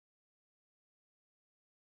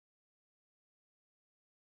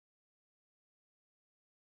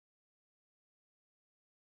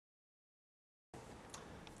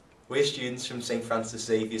We're students from St Francis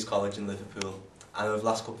Xavier's College in Liverpool, and over the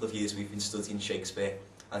last couple of years we've been studying Shakespeare,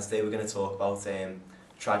 and today we're going to talk about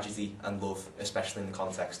tragedy and love, especially in the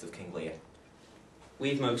context of King Lear.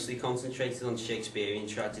 We've mostly concentrated on Shakespearean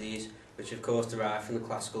tragedies, which of course derive from the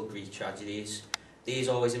classical Greek tragedies. These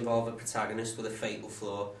always involve a protagonist with a fatal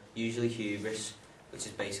flaw, usually hubris, which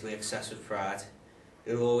is basically excessive pride.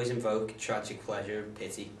 It will always invoke tragic pleasure and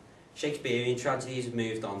pity. Shakespearean tragedies have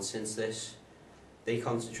moved on since this. They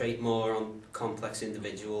concentrate more on complex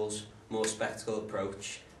individuals, more spectacle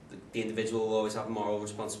approach. The individual will always have moral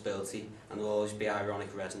responsibility and there will always be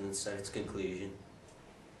ironic resonance at its conclusion.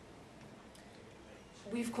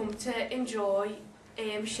 We've come to enjoy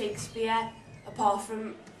Shakespeare apart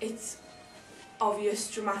from its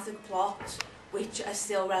obvious dramatic plot, which are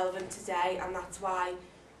still relevant today, and that's why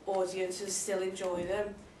audiences still enjoy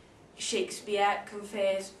them. Shakespeare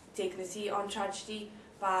confers dignity on tragedy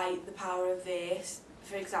by the power of verse.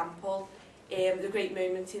 For example, the great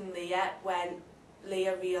moment in Lear when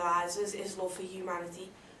Lear realises his love for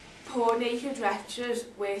humanity. Poor naked wretches,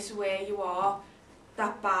 where you are,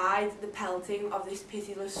 that bide the pelting of this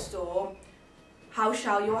pitiless storm. How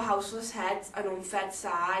shall your houseless head and unfed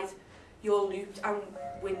side, your looped and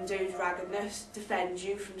windowed raggedness, defend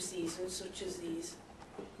you from seasons such as these?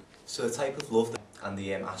 So the type of love and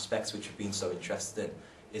the aspects which we've been so interested in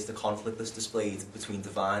is the conflict that's displayed between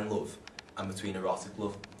divine love and between erotic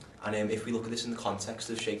love. And if we look at this in the context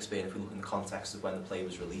of Shakespeare, and if we look in the context of when the play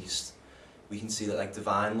was released, we can see that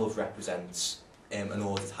divine love represents an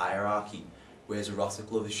ordered hierarchy, whereas erotic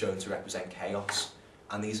love is shown to represent chaos.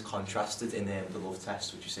 And these are contrasted in the love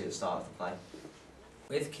test, which you see at the start of the play.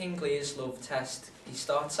 With King Lear's love test, he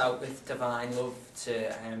starts out with divine love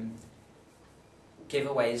to give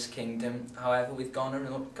away his kingdom. However, with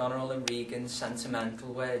Goneril and Regan's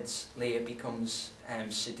sentimental words, Lear becomes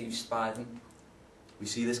seduced by them. We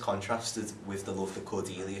see this contrasted with the love that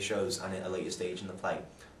Cordelia shows, and at a later stage in the play,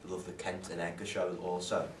 the love that Kent and Edgar show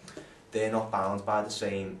also. They're not bound by the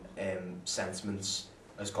same sentiments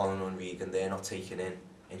as Goneril and Regan. They're not taken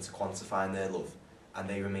into quantifying their love, and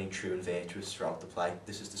they remain true and virtuous throughout the play.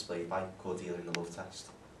 This is displayed by Cordelia in the love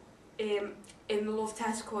test. In the love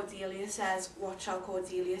test, Cordelia says, "What shall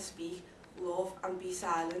Cordelia speak? Love and be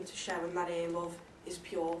silent," showing that her love is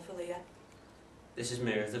pure for Lear. This is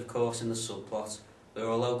mirrored, of course, in the subplot, where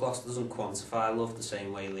although Gloucester doesn't quantify love the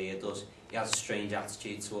same way Lear does, he has a strange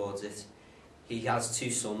attitude towards it. He has two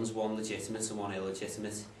sons, one legitimate and one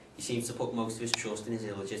illegitimate. He seems to put most of his trust in his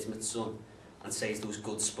illegitimate son, and says there was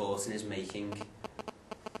good sport in his making.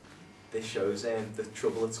 This shows the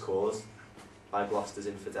trouble it's caused by Gloucester's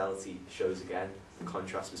infidelity. Shows again the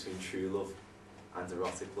contrast between true love and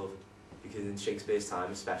erotic love, because in Shakespeare's time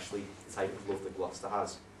especially, the type of love that Gloucester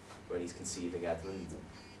has when he's conceiving Edmund,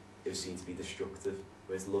 it was seen to be destructive,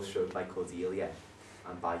 whereas the love showed by Cordelia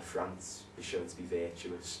and by France is shown to be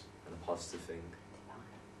virtuous and a positive thing,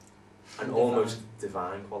 and almost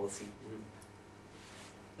divine quality.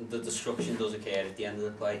 The destruction does occur at the end of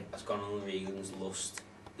the play, as Goneril and Regan's lust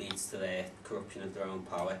leads to their corruption of their own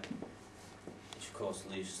power, which of course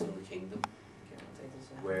loses them the kingdom.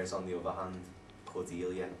 Whereas on the other hand,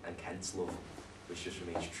 Cordelia and Kent's love, which just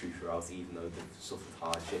remains true throughout even though they've suffered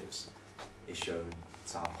hardships, is shown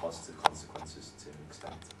to have positive consequences to an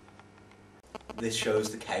extent. This shows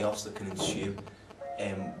the chaos that can ensue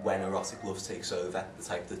when erotic love takes over, the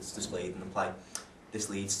type that's displayed in the play. This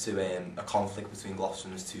leads to a conflict between Gloucester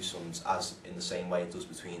and his two sons, as in the same way it does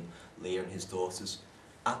between Lear and his daughters.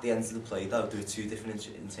 At the end of the play though, there are two different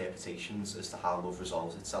interpretations as to how love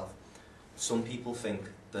resolves itself. Some people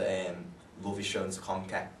think that love is shown to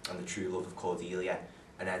conquer and the true love of Cordelia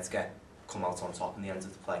and Edgar come out on top in the end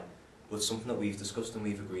of the play. But something that we've discussed and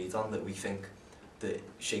we've agreed on, that we think that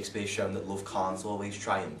Shakespeare's shown that love can't always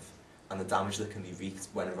triumph, and the damage that can be wreaked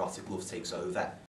when erotic love takes over